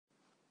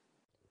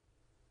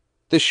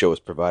This show is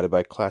provided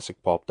by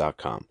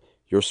ClassicPulp.com,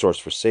 your source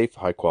for safe,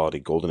 high-quality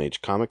Golden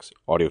Age comics,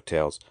 audio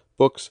tales,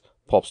 books,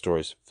 pulp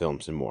stories,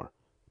 films, and more.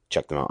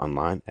 Check them out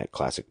online at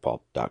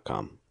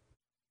ClassicPulp.com.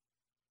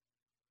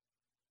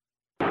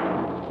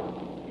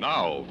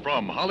 Now,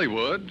 from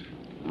Hollywood,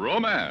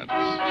 romance.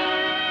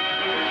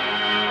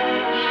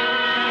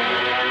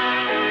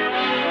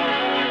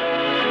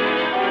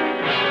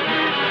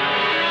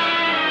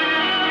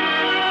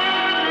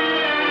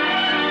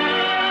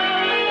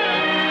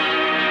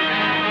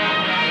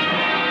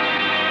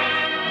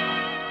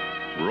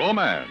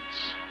 Romance.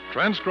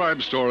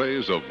 Transcribed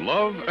stories of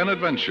love and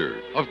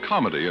adventure, of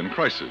comedy and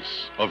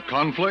crisis, of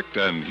conflict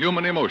and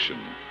human emotion.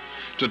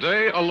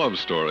 Today, a love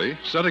story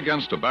set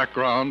against a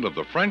background of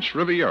the French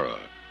Riviera,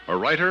 a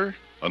writer,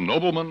 a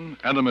nobleman,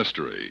 and a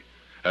mystery,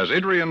 as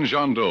Adrienne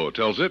Jandot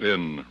tells it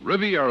in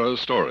Rivera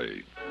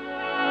Story.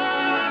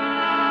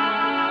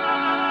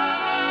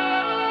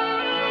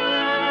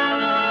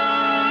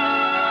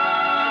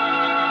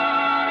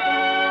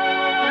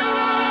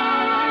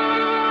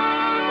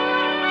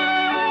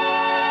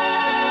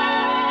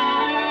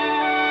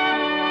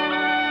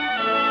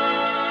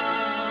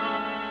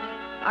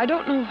 I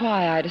don't know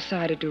why I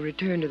decided to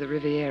return to the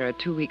Riviera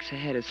 2 weeks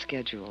ahead of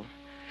schedule.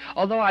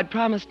 Although I'd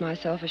promised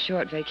myself a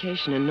short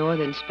vacation in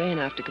northern Spain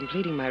after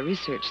completing my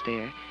research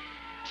there,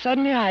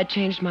 suddenly I had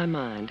changed my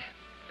mind.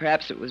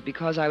 Perhaps it was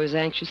because I was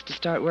anxious to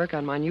start work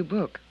on my new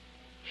book.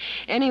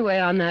 Anyway,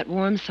 on that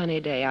warm, sunny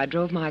day, I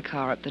drove my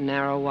car up the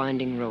narrow,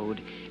 winding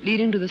road,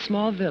 leading to the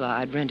small villa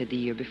I'd rented the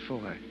year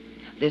before.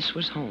 This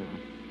was home.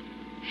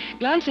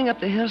 Glancing up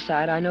the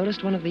hillside, I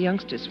noticed one of the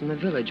youngsters from the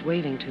village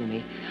waving to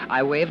me.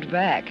 I waved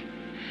back.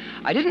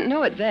 I didn't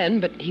know it then,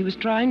 but he was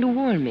trying to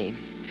warn me.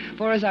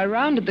 For as I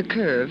rounded the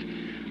curve,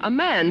 a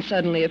man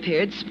suddenly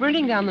appeared,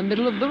 sprinting down the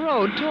middle of the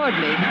road toward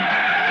me.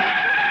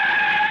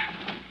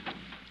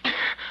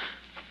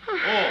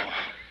 Oh,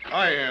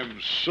 I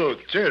am so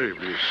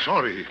terribly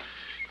sorry.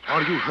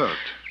 Are you hurt?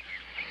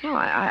 No,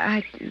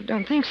 I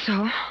don't think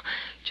so.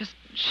 Just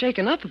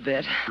shaken up a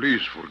bit.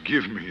 Please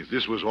forgive me.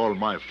 This was all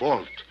my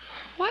fault.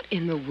 What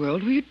in the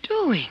world were you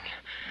doing?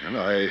 And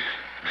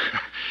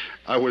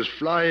I was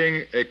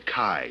flying a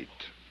kite.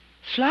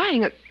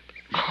 Flying a...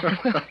 Oh,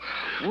 well,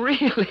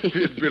 really?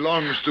 It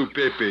belongs to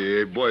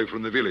Pepe, a boy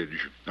from the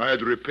village. I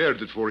had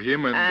repaired it for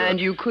him and... And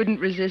you couldn't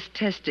resist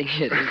testing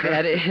it, is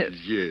that it?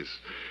 Yes.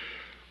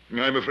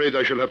 I'm afraid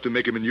I shall have to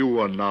make him a new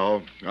one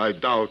now. I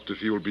doubt if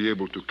he will be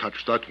able to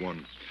catch that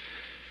one.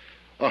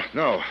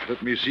 Now,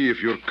 let me see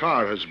if your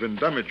car has been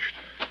damaged.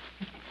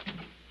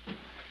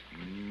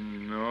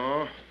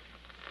 No,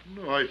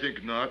 I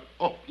think not.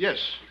 Oh,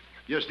 yes.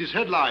 Yes, this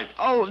headlight.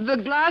 Oh, the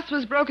glass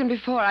was broken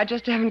before. I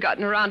just haven't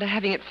gotten around to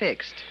having it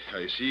fixed.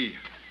 I see.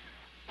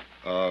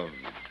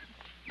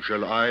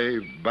 Shall I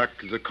back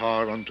the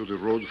car onto the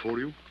road for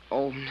you?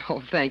 Oh,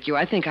 no, thank you.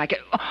 I think I can...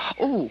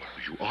 Oh.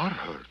 You are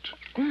hurt.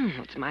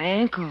 It's my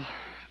ankle.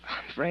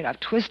 I'm afraid I've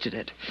twisted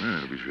it.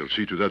 Well, we shall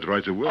see to that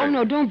right away. Oh,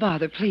 no, don't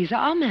bother, please.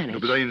 I'll manage. No,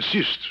 but I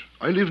insist.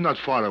 I live not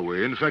far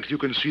away. In fact, you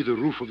can see the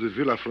roof of the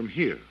villa from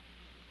here.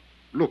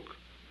 Look.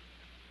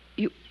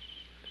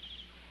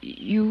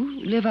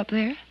 You live up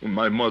there?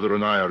 My mother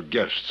and I are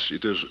guests.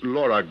 It is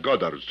Laura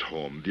Goddard's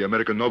home, the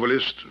American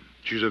novelist.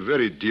 She's a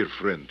very dear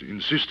friend.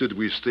 Insisted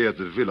we stay at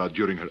the villa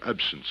during her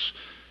absence.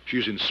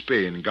 She's in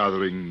Spain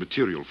gathering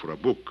material for a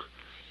book.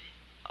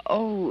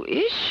 Oh,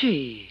 is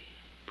she?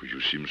 You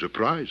seem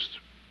surprised.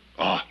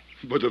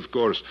 But of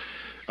course,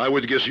 I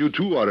would guess you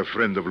too are a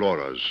friend of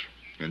Laura's.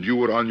 And you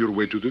were on your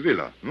way to the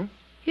villa, no?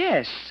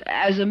 Yes,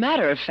 as a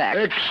matter of fact.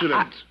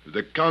 Excellent.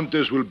 The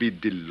Countess will be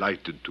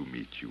delighted to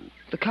meet you.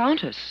 The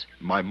Countess?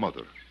 My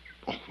mother.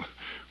 Oh,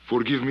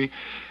 forgive me.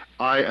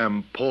 I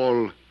am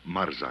Paul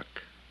Marzak.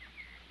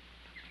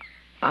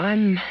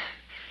 I'm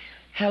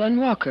Helen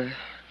Walker.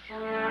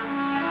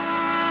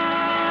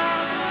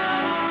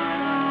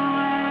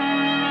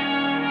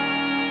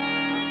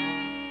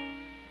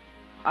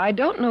 I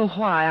don't know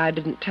why I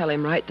didn't tell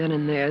him right then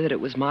and there that it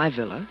was my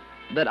villa,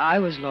 that I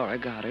was Laura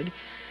Goddard,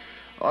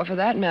 or for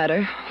that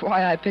matter,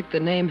 why I picked the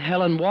name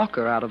Helen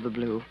Walker out of the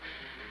blue.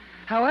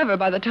 However,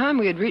 by the time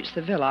we had reached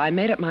the villa, I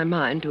made up my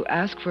mind to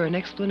ask for an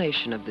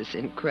explanation of this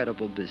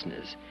incredible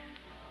business.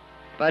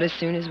 But as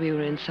soon as we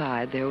were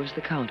inside, there was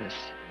the Countess.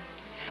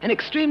 An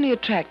extremely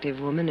attractive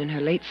woman in her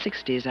late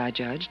 60s, I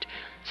judged.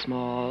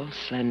 Small,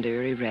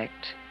 slender,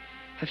 erect.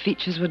 Her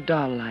features were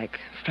doll-like,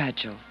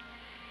 fragile.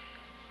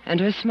 And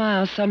her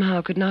smile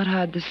somehow could not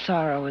hide the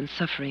sorrow and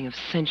suffering of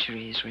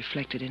centuries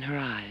reflected in her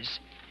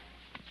eyes.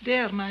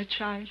 There, my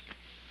child.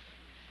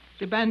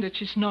 The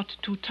bandage is not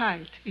too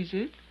tight, is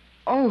it?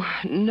 Oh,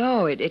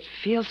 no, it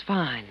feels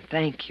fine,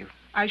 thank you.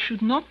 I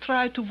should not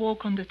try to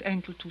walk on that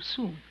ankle too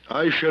soon.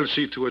 I shall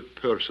see to it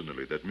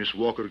personally that Miss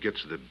Walker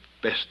gets the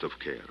best of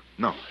care.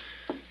 Now,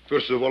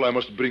 first of all, I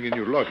must bring in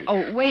your luggage.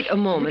 Oh, wait a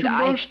moment. But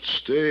you must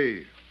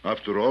stay.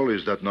 After all,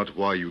 is that not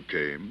why you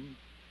came?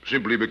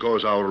 Simply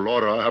because our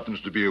Laura happens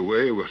to be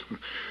away? Well,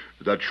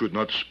 that should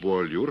not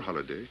spoil your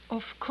holiday.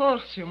 Of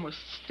course you must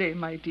stay,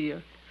 my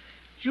dear.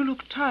 You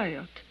look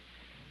tired.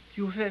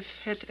 You have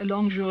had a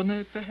long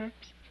journey,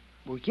 perhaps?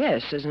 Well,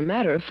 yes, as a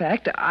matter of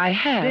fact, I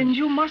have. Then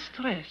you must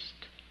rest.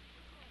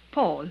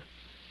 Paul,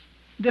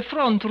 the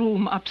front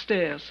room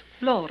upstairs,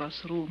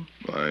 Laura's room.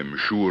 I'm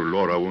sure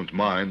Laura won't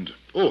mind.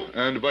 Oh,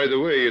 and by the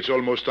way, it's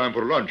almost time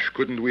for lunch.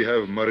 Couldn't we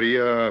have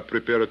Maria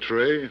prepare a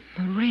tray?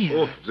 Maria?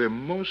 Oh, the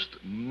most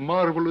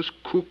marvelous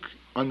cook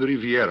on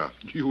Riviera.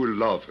 You will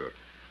love her.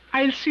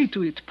 I'll see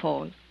to it,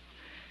 Paul.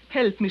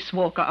 Help Miss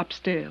Walker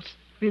upstairs,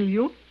 will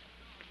you?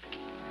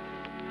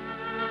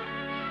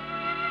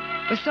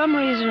 For some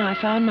reason, I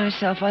found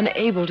myself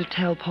unable to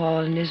tell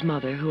Paul and his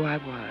mother who I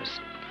was.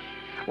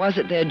 Was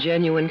it their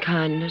genuine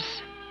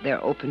kindness,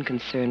 their open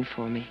concern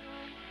for me?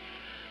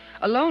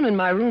 Alone in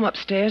my room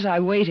upstairs, I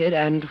waited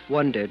and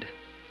wondered.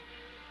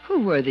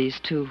 Who were these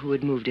two who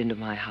had moved into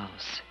my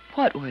house?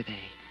 What were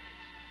they?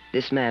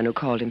 This man who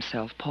called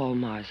himself Paul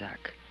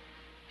Marzak.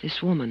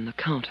 This woman, the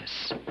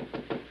Countess.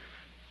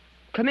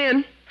 Come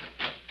in.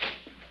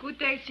 Good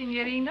day,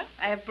 Signorina.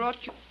 I have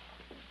brought you...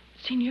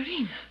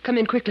 Signorina? Come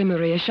in quickly,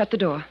 Maria. Shut the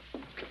door.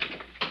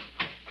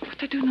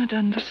 But I do not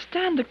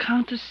understand. The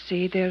Countess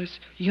say there's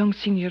a young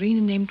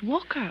Signorina named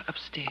Walker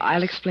upstairs.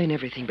 I'll explain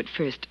everything, but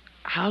first,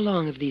 how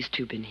long have these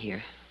two been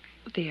here?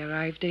 They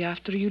arrived day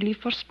after you leave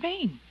for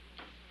Spain.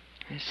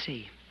 I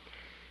see.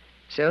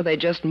 So they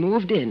just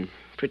moved in,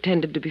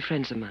 pretended to be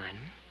friends of mine.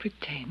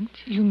 Pretend?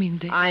 You mean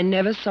they... I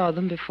never saw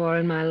them before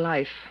in my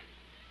life.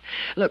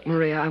 Look,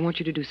 Maria, I want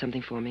you to do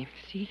something for me.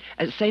 See?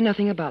 Say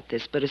nothing about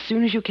this, but as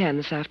soon as you can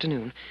this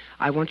afternoon,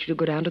 I want you to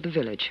go down to the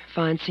village,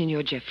 find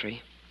Signor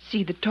Jeffrey.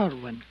 See, the tall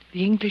one,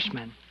 the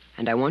Englishman.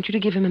 And I want you to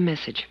give him a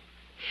message.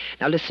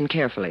 Now listen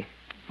carefully.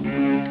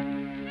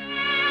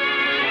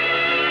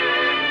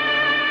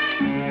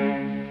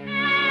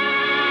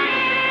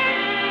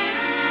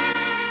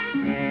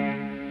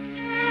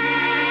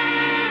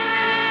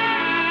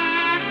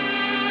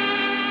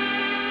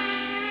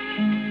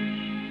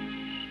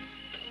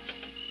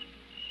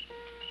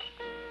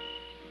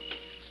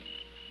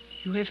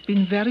 You have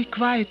been very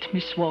quiet,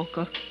 Miss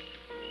Walker.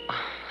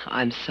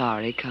 I'm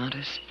sorry,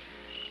 Countess.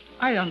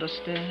 I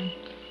understand.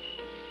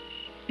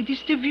 It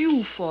is the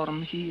view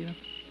from here.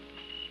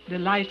 The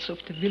lights of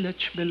the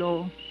village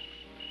below.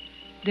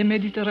 The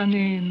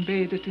Mediterranean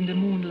bathed in the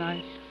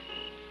moonlight.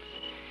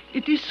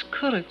 It is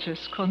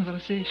courageous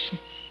conversation.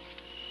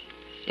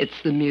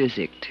 It's the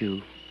music,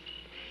 too.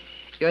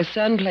 Your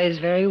son plays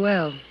very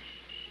well.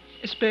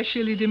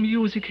 Especially the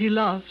music he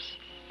loves.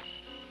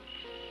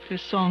 The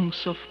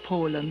songs of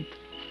Poland.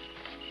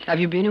 Have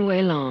you been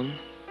away long?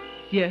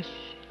 Yes,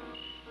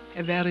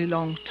 a very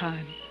long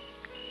time.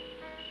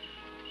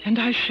 And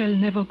I shall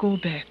never go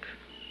back.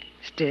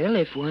 Still,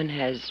 if one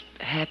has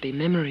happy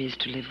memories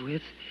to live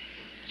with.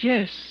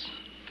 Yes,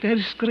 there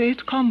is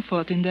great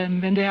comfort in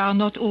them when they are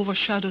not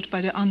overshadowed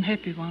by the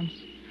unhappy ones.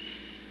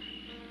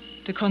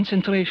 The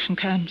concentration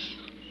camps,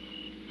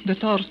 the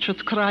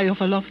tortured cry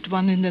of a loved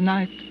one in the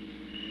night.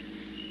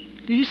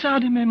 These are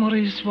the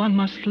memories one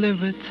must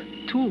live with,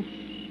 too.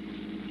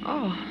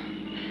 Oh,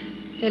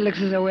 it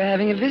looks as though we're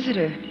having a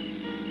visitor.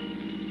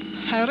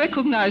 I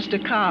recognize the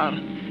car.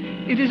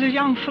 It is a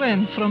young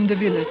friend from the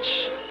village.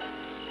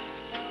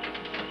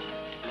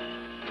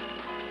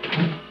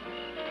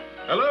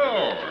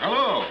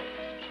 Hello.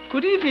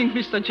 Good evening,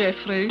 Mr.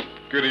 Jeffrey.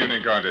 Good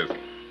evening, Countess.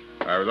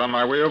 I was on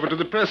my way over to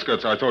the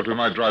Prescotts. I thought we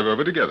might drive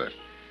over together.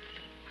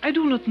 I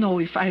do not know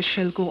if I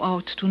shall go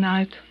out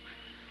tonight.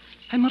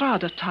 I'm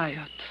rather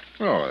tired.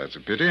 Oh, that's a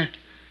pity.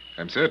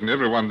 I'm certain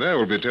everyone there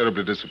will be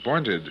terribly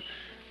disappointed.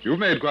 You've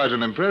made quite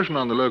an impression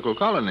on the local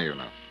colony, you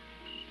know.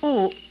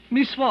 Oh,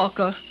 Miss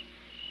Walker,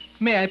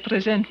 may I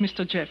present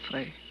Mr.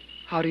 Jeffrey?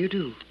 How do you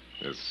do?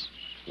 Yes,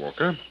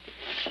 Walker.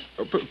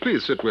 Oh,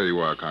 please sit where you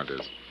are,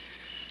 Countess.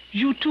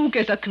 You two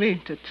get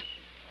acquainted.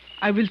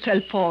 I will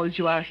tell Paul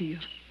you are here.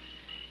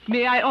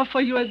 May I offer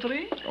you a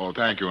drink? Oh,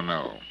 thank you,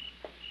 no.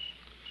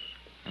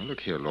 Now, look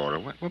here, Laura.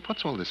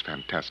 What's all this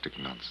fantastic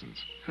nonsense?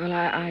 Well,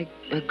 I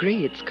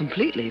agree. It's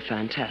completely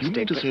fantastic. You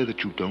mean to say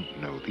that you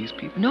don't know these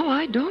people? No,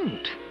 I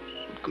don't.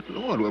 Good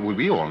Lord, well,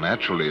 we all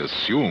naturally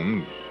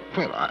assume...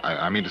 Well,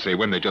 I mean to say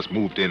when they just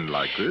moved in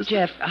like this.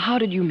 Jeff, how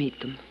did you meet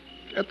them?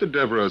 At the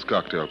Devereux's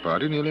cocktail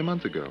party nearly a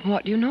month ago.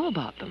 What do you know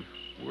about them?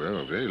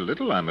 Well, very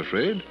little, I'm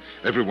afraid.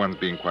 Everyone's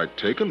been quite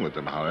taken with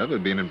them, however,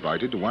 being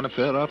invited to one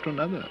affair after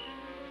another.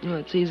 Oh,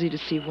 it's easy to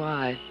see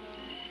why.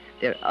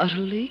 They're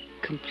utterly,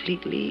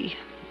 completely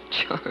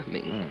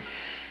charming.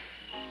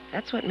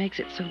 That's what makes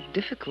it so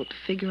difficult to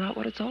figure out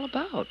what it's all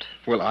about.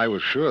 Well, I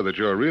was sure that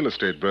your real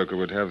estate broker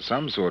would have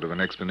some sort of an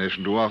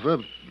explanation to offer.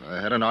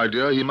 I had an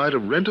idea he might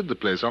have rented the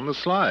place on the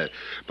sly.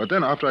 But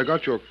then after I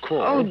got your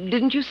call... Oh,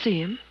 didn't you see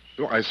him?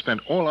 Oh, I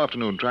spent all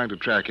afternoon trying to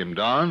track him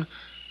down,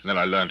 and then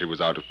I learned he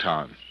was out of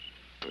town.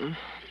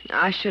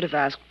 I should have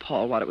asked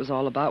Paul what it was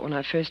all about when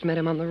I first met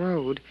him on the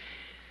road.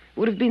 It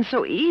would have been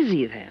so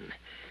easy then.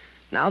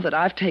 Now that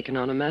I've taken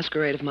on a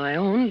masquerade of my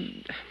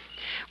own,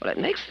 well, it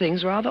makes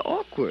things rather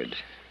awkward.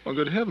 Well,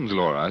 good heavens,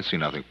 Laura, I see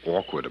nothing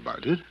awkward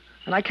about it.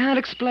 And I can't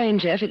explain,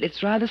 Jeff.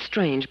 It's rather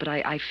strange, but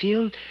I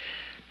feel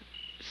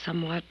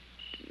somewhat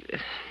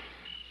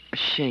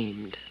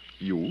ashamed.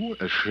 You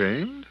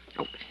ashamed?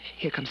 Oh,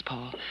 here comes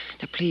Paul.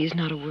 Now, please,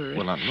 not a word.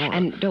 Well, Aunt Nora.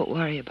 And don't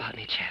worry about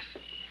me, Jeff.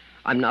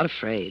 I'm not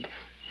afraid.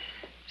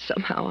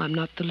 Somehow, I'm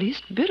not the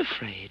least bit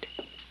afraid.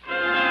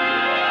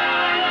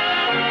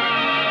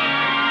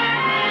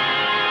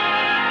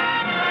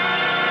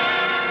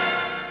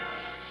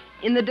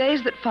 In the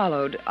days that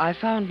followed, I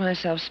found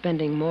myself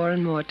spending more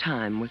and more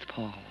time with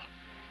Paul.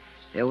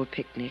 There were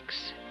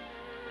picnics,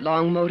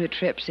 long motor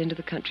trips into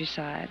the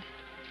countryside,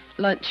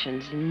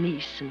 luncheons in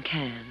Nice and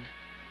Cannes.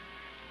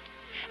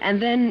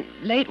 And then,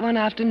 late one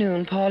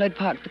afternoon, Paul had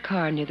parked the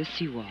car near the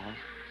seawall.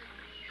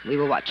 We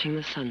were watching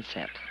the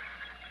sunset.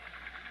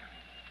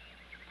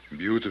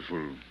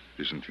 Beautiful,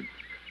 isn't it?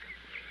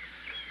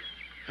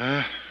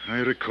 I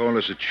recall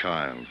as a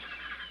child,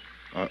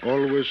 I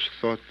always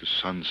thought the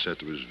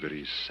sunset was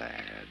very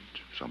sad,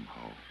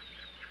 somehow.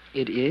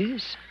 It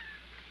is.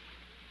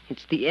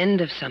 It's the end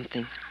of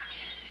something.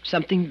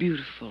 Something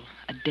beautiful.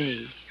 A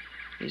day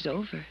is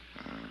over.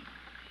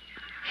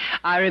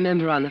 I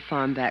remember on the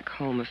farm back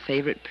home a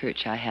favorite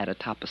perch I had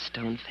atop a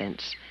stone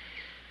fence.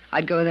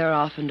 I'd go there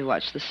often to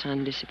watch the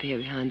sun disappear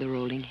behind the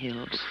rolling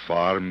hills.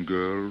 Farm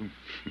girl?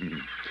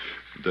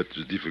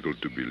 That's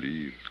difficult to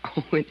believe.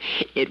 Oh,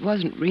 it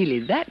wasn't really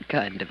that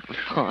kind of a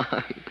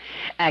farm.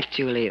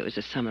 Actually, it was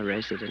a summer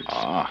residence.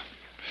 Ah,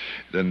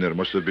 then there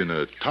must have been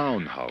a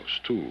townhouse,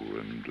 too,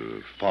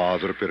 and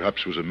father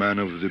perhaps was a man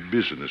of the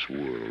business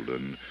world,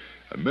 an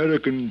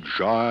American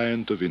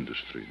giant of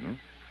industry, no?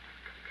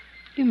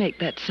 You make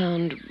that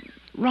sound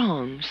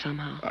wrong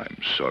somehow. I'm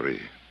sorry.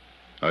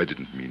 I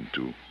didn't mean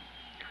to.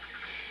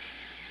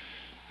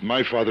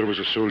 My father was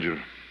a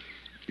soldier.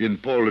 In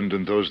Poland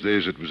in those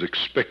days, it was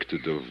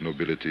expected of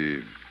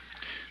nobility.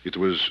 It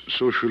was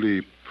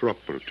socially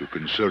proper to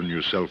concern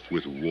yourself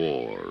with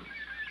war.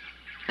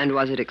 And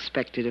was it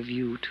expected of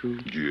you, too?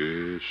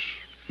 Yes.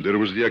 There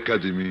was the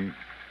academy.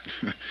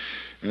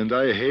 And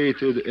I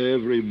hated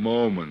every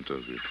moment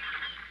of it.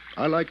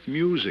 I liked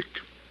music.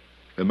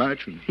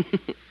 Imagine.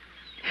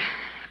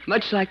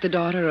 Much like the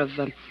daughter of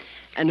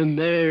an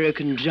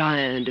American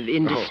giant of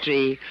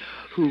industry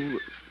who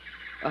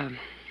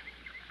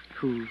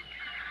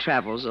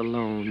travels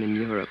alone in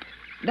Europe.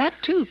 That,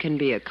 too, can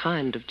be a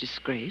kind of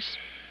disgrace.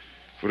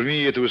 For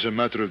me, it was a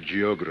matter of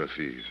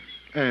geography.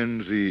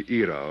 And the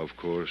era, of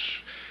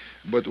course.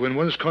 But when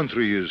one's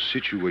country is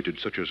situated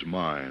such as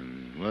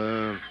mine,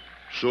 well,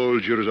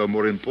 soldiers are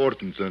more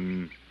important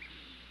than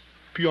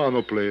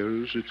piano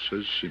players. It's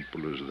as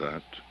simple as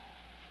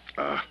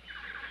that.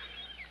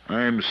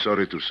 I'm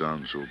sorry to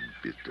sound so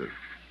bitter.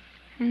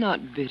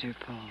 Not bitter,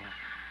 Paul.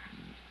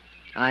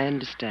 I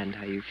understand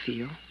how you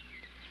feel.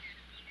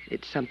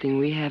 It's something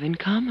we have in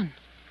common.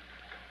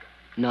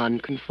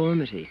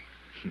 Nonconformity.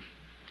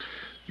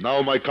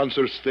 Now my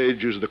concert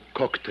stage is the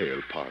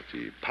cocktail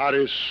party.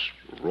 Paris,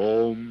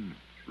 Rome,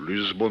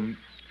 Lisbon.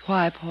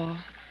 Why, Paul?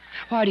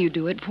 Why do you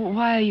do it?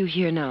 Why are you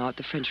here now at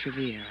the French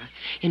Riviera?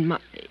 In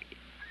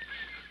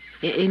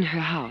her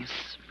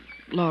house.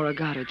 Laura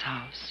Goddard's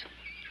house.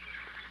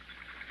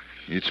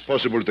 It's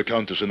possible the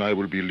Countess and I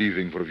will be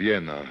leaving for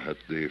Vienna at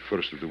the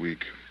first of the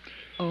week.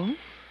 Oh?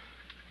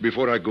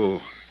 Before I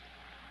go,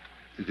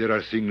 there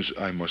are things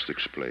I must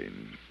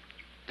explain.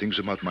 Things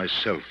about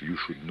myself you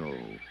should know.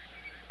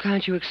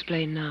 Can't you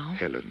explain now?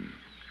 Helen,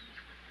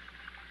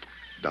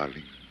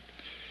 darling,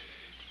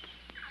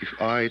 if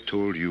I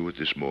told you at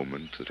this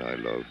moment that I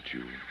loved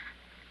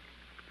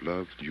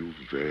you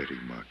very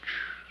much,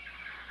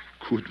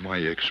 could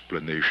my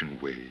explanation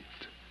wait?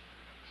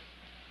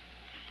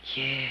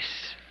 Yes.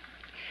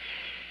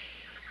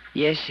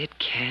 Yes, it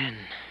can.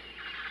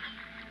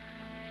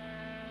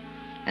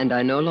 And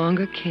I no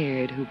longer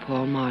cared who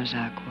Paul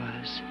Marzac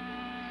was,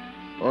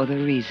 or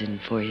the reason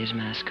for his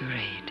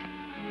masquerade.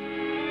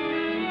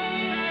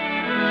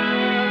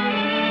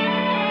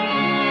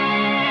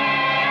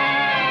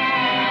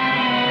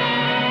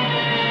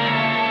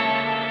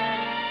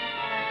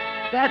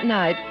 That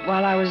night,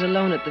 while I was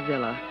alone at the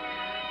villa,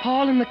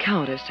 Paul and the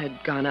Countess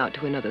had gone out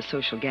to another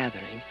social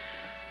gathering.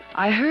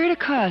 I heard a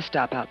car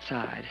stop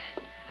outside,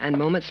 and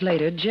moments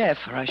later, Jeff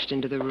rushed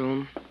into the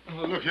room.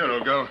 Oh, look here,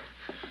 old girl.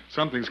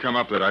 Something's come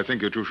up that I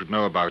think you two should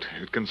know about.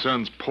 It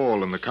concerns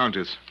Paul and the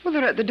Countess. Well,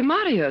 they're at the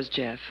DiMatteo's,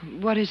 Jeff.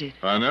 What is it?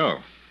 I know.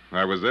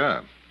 I was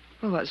there.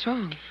 Well, what's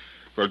wrong?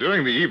 Well,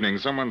 during the evening,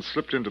 someone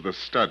slipped into the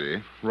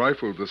study,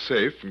 rifled the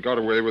safe, and got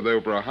away with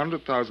over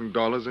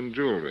 $100,000 in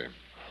jewelry.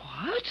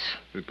 What?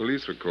 The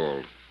police were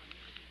called.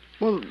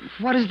 Well,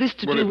 what is this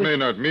to Well, do it with... may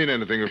not mean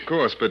anything, of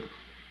course, but,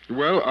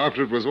 well,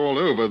 after it was all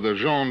over, the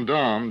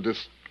gendarme,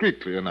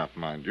 discreetly enough,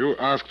 mind you,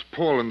 asked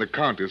Paul and the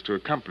Countess to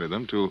accompany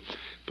them to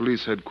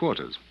police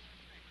headquarters.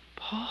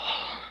 Paul?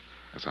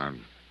 Yes,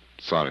 I'm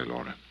sorry,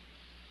 Laura.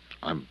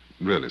 I'm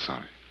really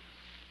sorry.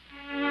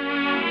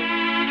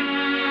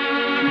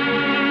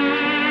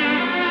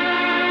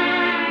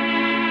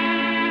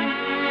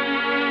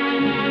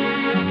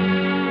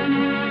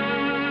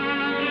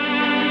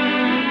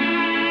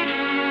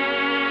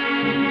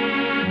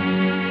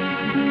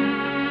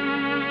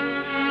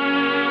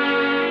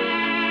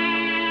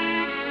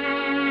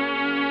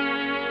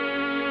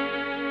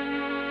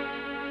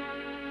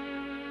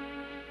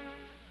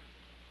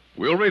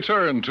 We'll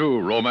return to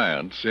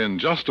romance in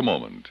just a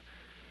moment.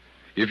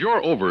 If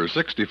you're over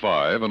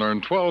 65 and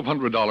earned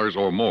 $1,200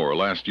 or more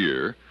last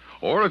year,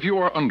 or if you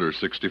are under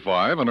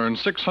 65 and earned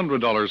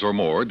 $600 or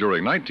more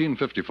during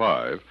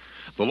 1955,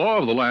 the law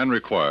of the land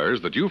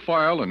requires that you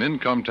file an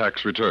income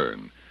tax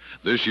return.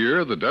 This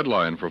year, the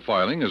deadline for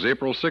filing is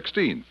April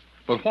 16th.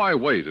 But why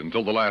wait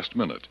until the last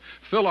minute?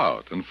 Fill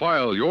out and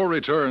file your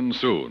return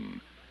soon.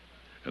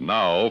 And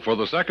now for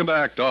the second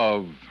act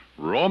of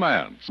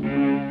Romance.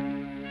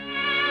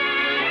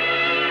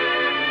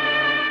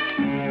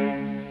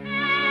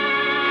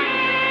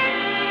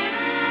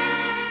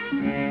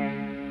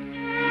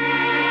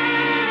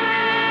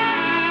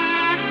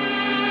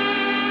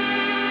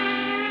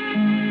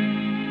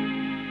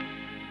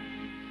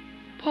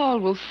 Paul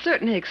will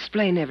certainly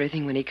explain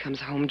everything when he comes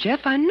home,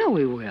 Jeff. I know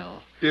he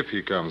will. If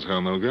he comes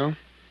home, Olga.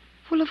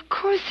 Well, of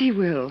course he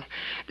will.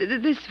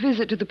 This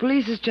visit to the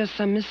police is just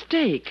some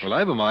mistake. Well,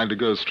 I've a mind to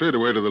go straight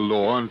away to the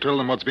law and tell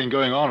them what's been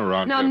going on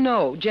around Now, here.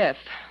 no, Jeff.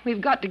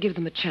 We've got to give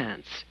them a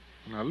chance.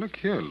 Now, look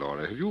here,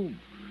 Laura. Have you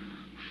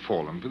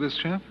fallen for this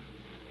chap?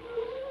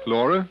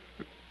 Laura?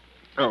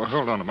 Oh,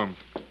 hold on a moment.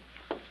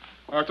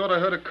 I thought I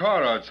heard a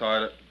car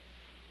outside.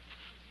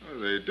 Oh,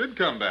 they did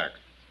come back.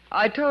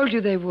 I told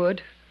you they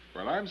would.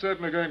 Well, I'm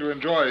certainly going to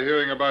enjoy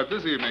hearing about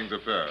this evening's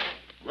affair.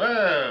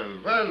 Well,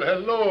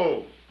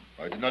 hello.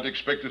 I did not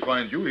expect to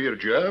find you here,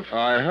 Jeff.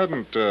 I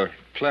hadn't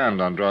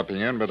planned on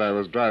dropping in, but I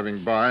was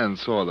driving by and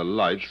saw the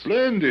lights.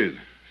 Splendid.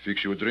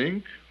 Fix you a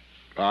drink?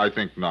 I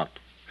think not.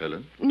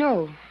 Helen?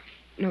 No,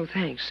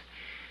 thanks.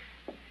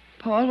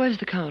 Paul, where's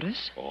the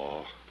Countess?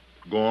 Oh,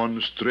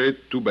 gone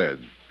straight to bed.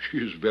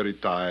 She's very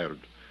tired.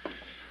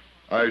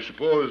 I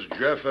suppose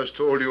Jeff has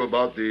told you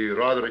about the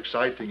rather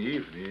exciting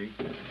evening.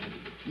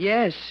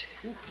 Yes.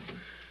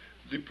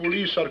 The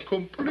police are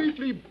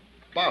completely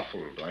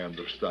baffled, I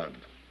understand.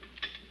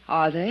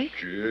 Are they?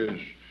 Yes.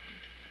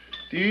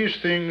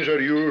 These things are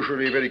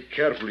usually very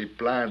carefully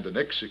planned and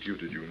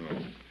executed, you know.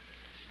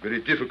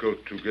 Very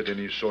difficult to get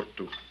any sort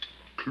of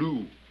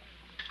clue.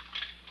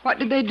 What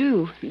did they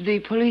do? The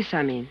police,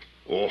 I mean.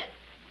 Oh,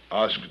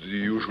 asked the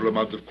usual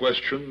amount of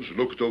questions,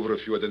 looked over a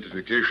few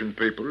identification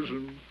papers,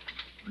 and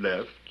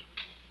left.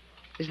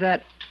 Is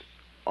that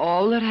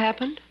all that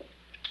happened?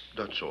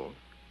 That's all.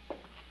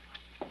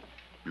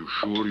 You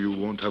sure you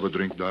won't have a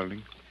drink,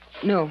 darling?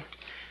 No.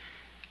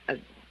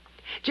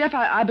 Jeff,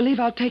 I believe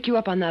I'll take you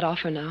up on that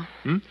offer now.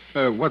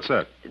 What's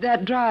that?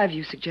 That drive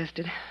you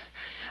suggested.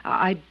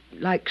 I'd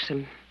like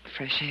some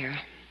fresh air.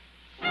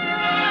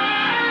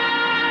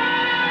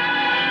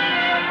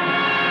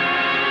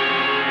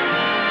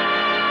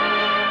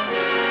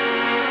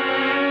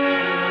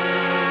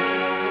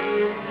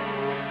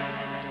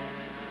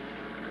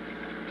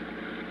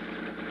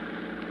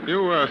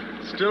 You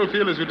still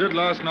feel as you did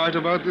last night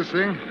about this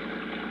thing?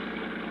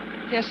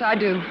 Yes, I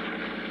do.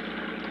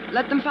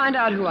 Let them find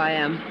out who I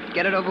am.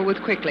 Get it over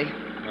with quickly.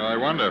 I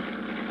wonder.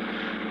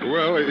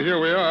 Well, here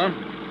we are.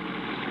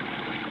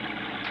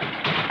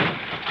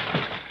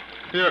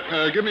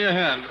 Here, give me a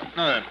hand.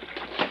 Now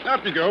then,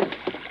 up you go.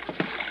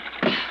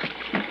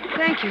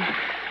 Thank you.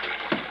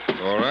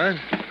 All right.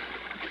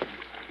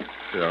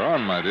 You're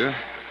on, my dear.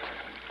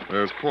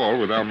 There's Paul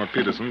with Alma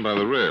Peterson by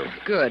the rail.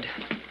 Good.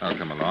 I'll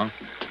come along.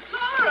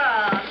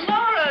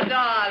 Laura,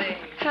 darling.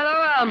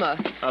 Hello, Alma.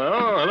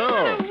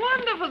 Hello. What a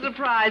wonderful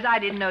surprise. I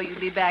didn't know you'd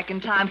be back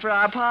in time for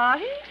our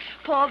party.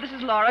 Paul, this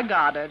is Laura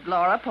Goddard.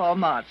 Laura, Paul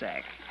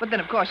Marzak. But then,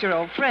 of course, you're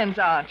old friends,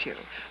 aren't you?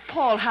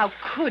 Paul, how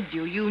could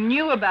you? You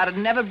knew about it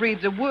and never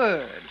breathed a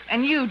word.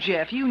 And you,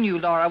 Jeff, you knew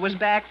Laura was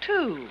back,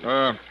 too.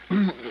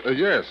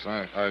 Yes,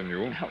 I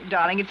knew. Oh,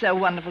 darling, it's so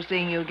wonderful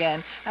seeing you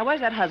again. Now,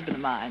 where's that husband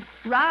of mine?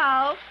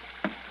 Ralph?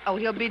 Oh,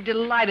 he'll be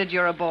delighted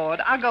you're aboard.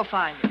 I'll go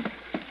find him.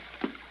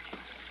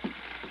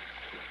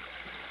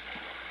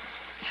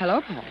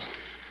 Hello, Paul.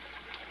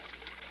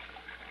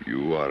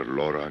 You are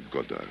Laura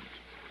Goddard.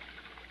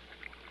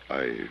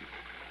 I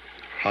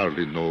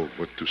hardly know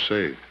what to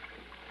say.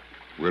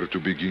 Where to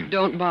begin?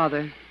 Don't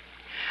bother.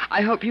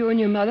 I hope you and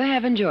your mother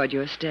have enjoyed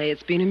your stay.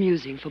 It's been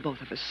amusing for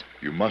both of us.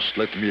 You must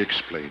let me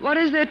explain. What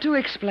is there to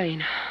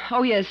explain?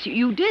 Oh, yes,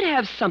 you did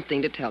have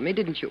something to tell me,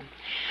 didn't you?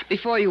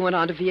 Before you went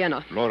on to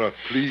Vienna. Laura,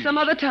 please. Some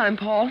other time,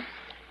 Paul.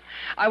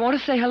 I want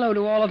to say hello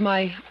to all of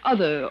my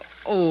other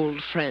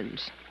old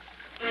friends.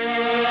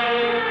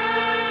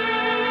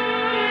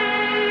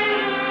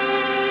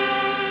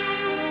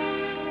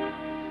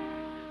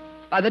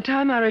 By the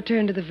time I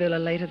returned to the villa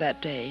later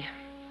that day,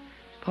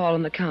 Paul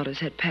and the Countess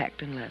had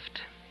packed and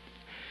left.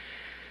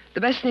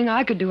 The best thing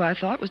I could do, I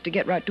thought, was to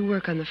get right to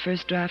work on the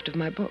first draft of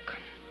my book.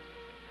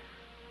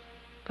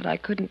 But I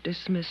couldn't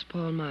dismiss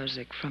Paul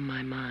Marzak from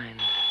my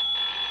mind.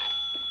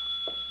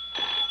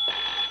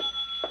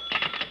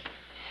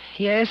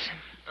 Yes?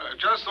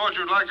 Just thought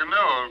you'd like to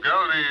know, old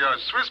girl. The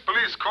Swiss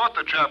police caught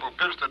the chap who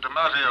pinched the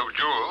Damasio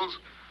jewels.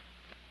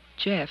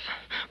 Jeff,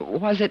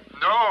 was it...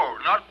 No,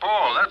 not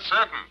Paul, that's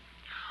certain.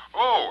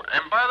 Oh,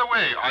 and by the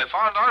way, I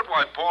found out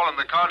why Paul and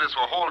the Countess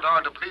were hauled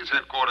down to police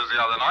headquarters the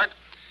other night.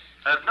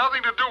 Had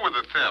nothing to do with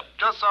the theft,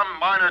 just some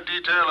minor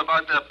detail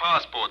about their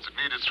passports that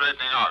needed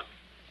straightening out.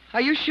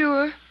 Are you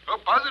sure? Oh,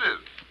 positive.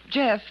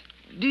 Jeff,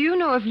 do you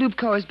know if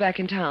Lupko is back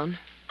in town?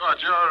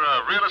 What, you're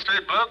a real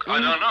estate bloke? I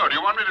don't know. Do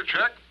you want me to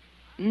check?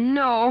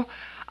 No.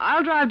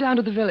 I'll drive down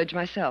to the village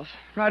myself,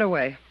 right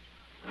away.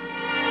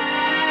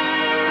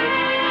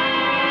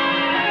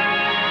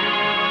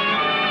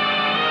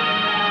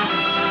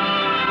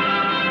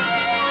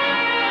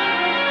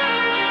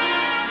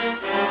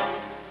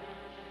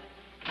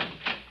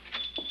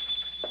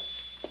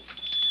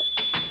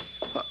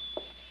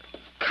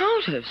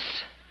 Countess,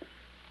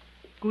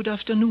 Good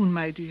afternoon,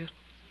 my dear.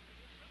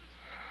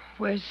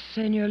 where's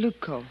Senor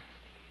Lupko?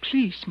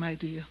 Please, my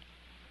dear.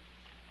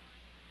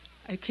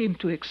 I came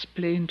to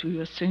explain to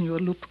you, Senor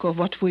Lupko,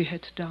 what we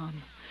had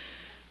done,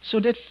 so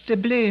that the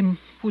blame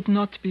would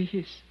not be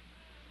his.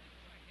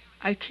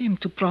 I came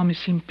to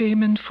promise him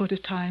payment for the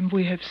time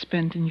we have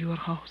spent in your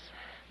house.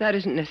 That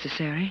isn't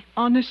necessary.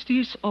 Honesty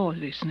is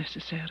always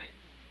necessary.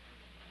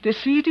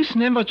 Deceit is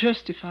never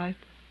justified,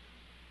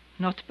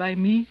 not by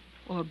me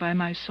or by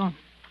my son.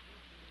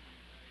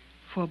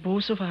 For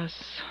both of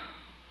us,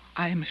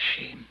 I am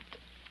ashamed.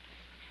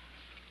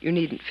 You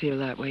needn't feel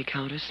that way,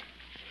 Countess.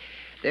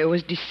 There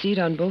was deceit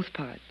on both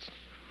parts.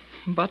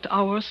 But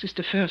ours is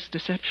the first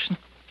deception.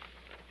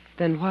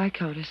 Then why,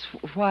 Countess?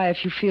 Why,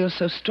 if you feel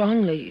so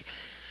strongly?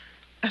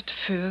 At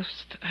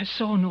first, I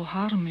saw no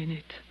harm in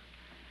it.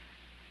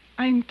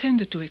 I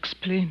intended to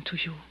explain to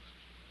you.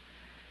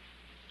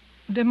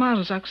 The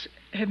Marzaks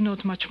have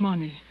not much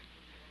money.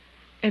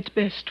 At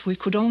best, we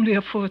could only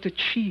afford a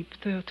cheap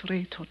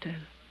third-rate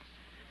hotel.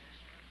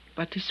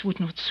 But this would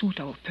not suit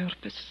our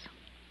purpose.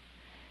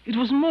 It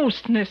was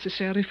most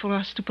necessary for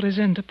us to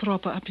present a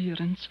proper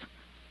appearance.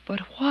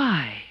 But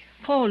why?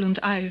 Paul and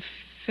I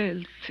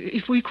felt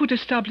if we could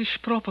establish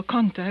proper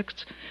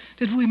contacts,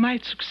 that we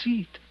might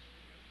succeed.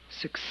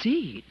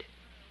 Succeed?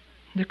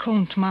 The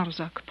Count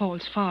Marzak,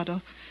 Paul's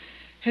father,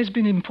 has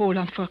been in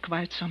Poland for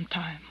quite some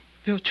time,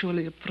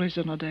 virtually a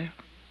prisoner there.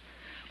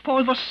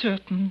 Paul was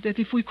certain that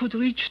if we could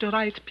reach the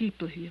right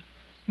people here,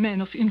 men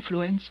of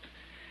influence,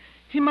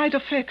 he might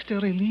effect the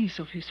release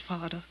of his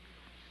father.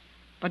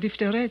 But if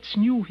the Reds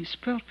knew his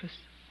purpose,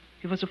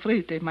 he was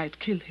afraid they might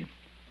kill him.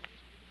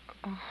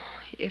 Oh,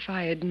 if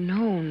I had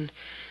known,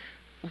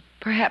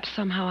 perhaps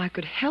somehow I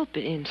could help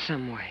in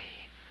some way.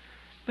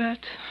 But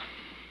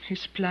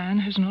his plan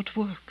has not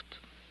worked.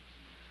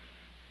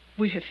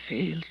 We have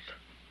failed.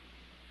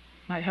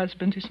 My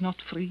husband is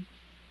not free.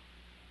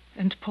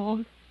 And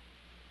Paul?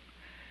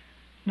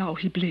 Now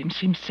he blames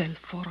himself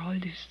for all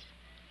this.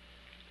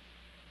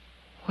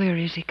 Where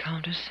is he,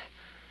 Countess?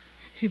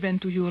 He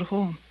went to your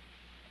home.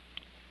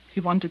 He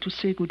wanted to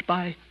say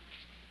goodbye.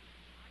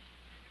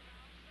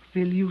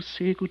 Will you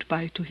say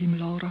goodbye to him,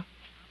 Laura?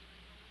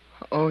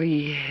 Oh,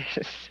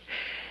 yes.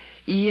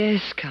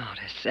 Yes,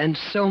 Countess, and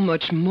so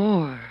much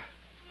more.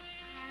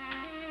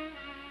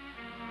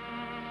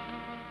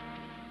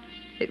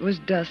 It was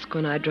dusk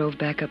when I drove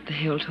back up the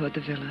hill toward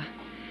the villa.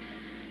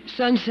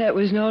 Sunset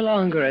was no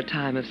longer a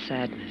time of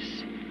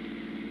sadness.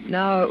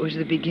 Now it was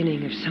the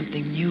beginning of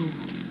something new.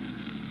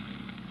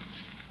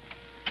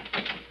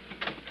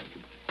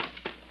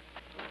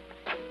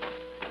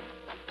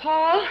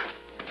 Paul?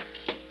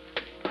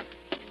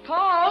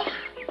 Paul?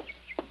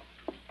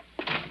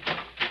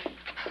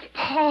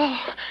 Paul?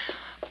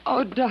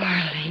 Oh,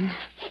 darling.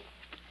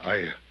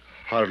 I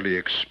hardly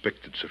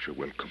expected such a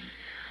welcome.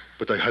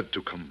 But I had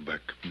to come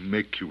back,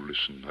 make you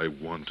listen. I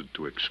wanted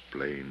to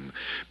explain.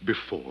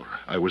 Before,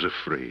 I was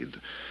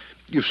afraid.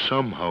 If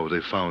somehow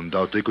they found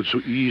out they could so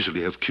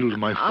easily have killed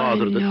my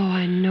father...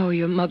 I know.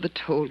 Your mother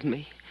told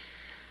me.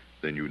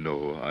 Then you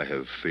know I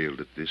have failed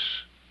at this.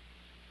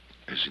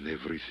 As in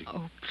everything.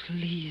 Oh,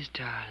 please,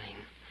 darling.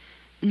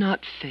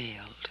 Not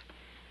failed.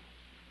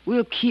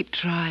 We'll keep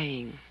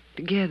trying.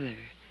 Together.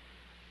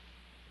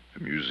 A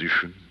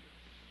musician,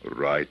 a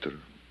writer,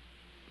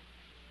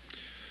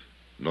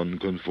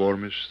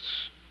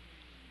 nonconformists.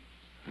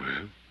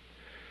 Well,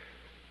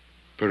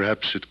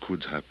 perhaps it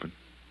could happen.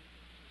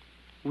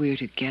 We're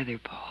together,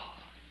 Paul.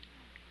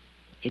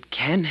 It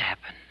can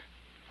happen.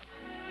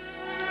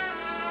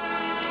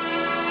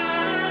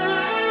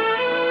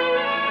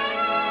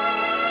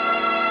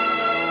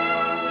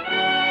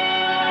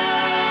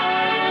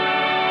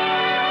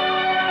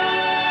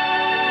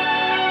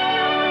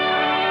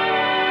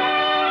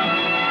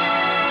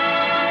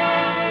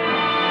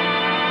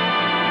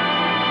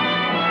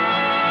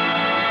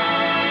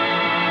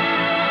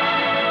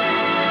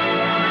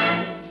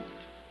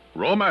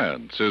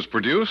 Romance is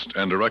produced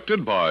and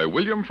directed by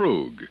William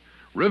Frug.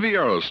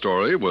 Rivera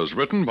Story was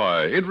written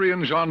by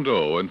Adrian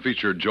Jandot and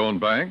featured Joan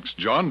Banks,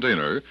 John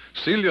Daner,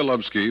 Celia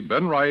Lubsky,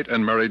 Ben Wright,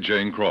 and Mary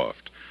Jane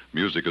Croft.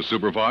 Music is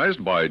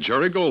supervised by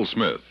Jerry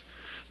Goldsmith.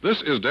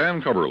 This is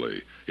Dan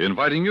Coverly,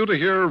 inviting you to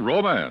hear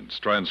Romance,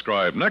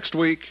 transcribed next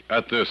week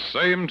at this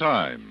same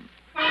time.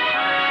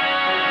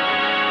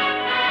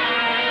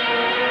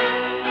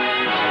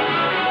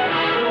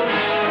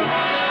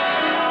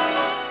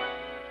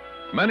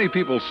 Many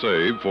people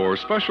save for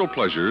special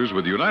pleasures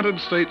with United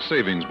States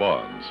savings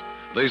bonds.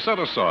 They set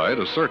aside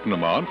a certain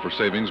amount for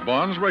savings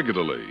bonds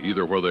regularly,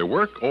 either where they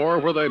work or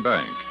where they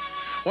bank.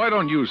 Why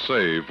don't you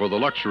save for the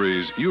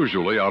luxuries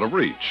usually out of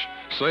reach?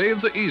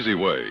 Save the easy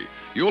way.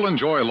 You'll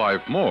enjoy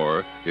life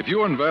more if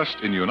you invest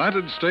in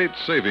United States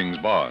savings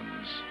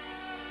bonds.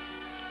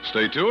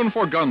 Stay tuned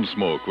for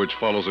Gunsmoke, which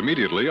follows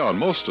immediately on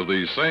most of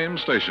these same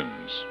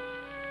stations.